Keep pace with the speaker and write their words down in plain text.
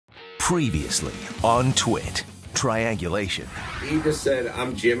Previously on TWiT. Triangulation. He just said,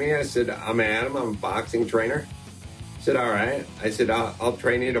 I'm Jimmy. I said, I'm Adam. I'm a boxing trainer. I said, all right. I said, I'll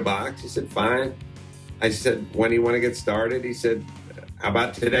train you to box. He said, fine. I said, when do you want to get started? He said, how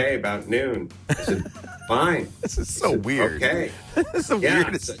about today, about noon? I said, fine. This is so weird. Okay. This is the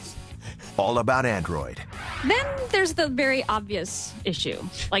weirdest. All about Android. Then there's the very obvious issue.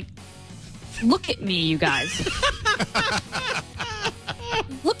 Like, look at me, you guys.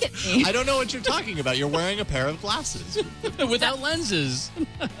 Look at me. I don't know what you're talking about. You're wearing a pair of glasses without lenses.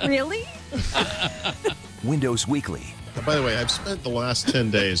 Really? Windows Weekly. By the way, I've spent the last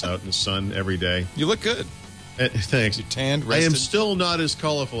 10 days out in the sun every day. You look good. Thanks. You're tanned, I rested. am still not as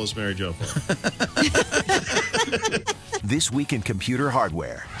colorful as Mary Jo Foley. This Week in Computer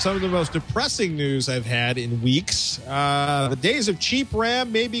Hardware. Some of the most depressing news I've had in weeks. The days of cheap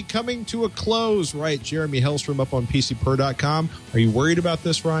RAM may be coming to a close, right? Jeremy Hellstrom up on PCPer.com. Are you worried about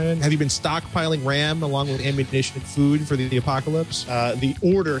this, Ryan? Have you been stockpiling RAM along with ammunition and food for the apocalypse? The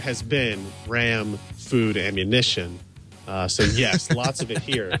order has been RAM, food, ammunition. So yes, lots of it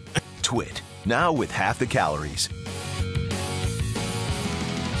here. TWiT. Now with half the calories.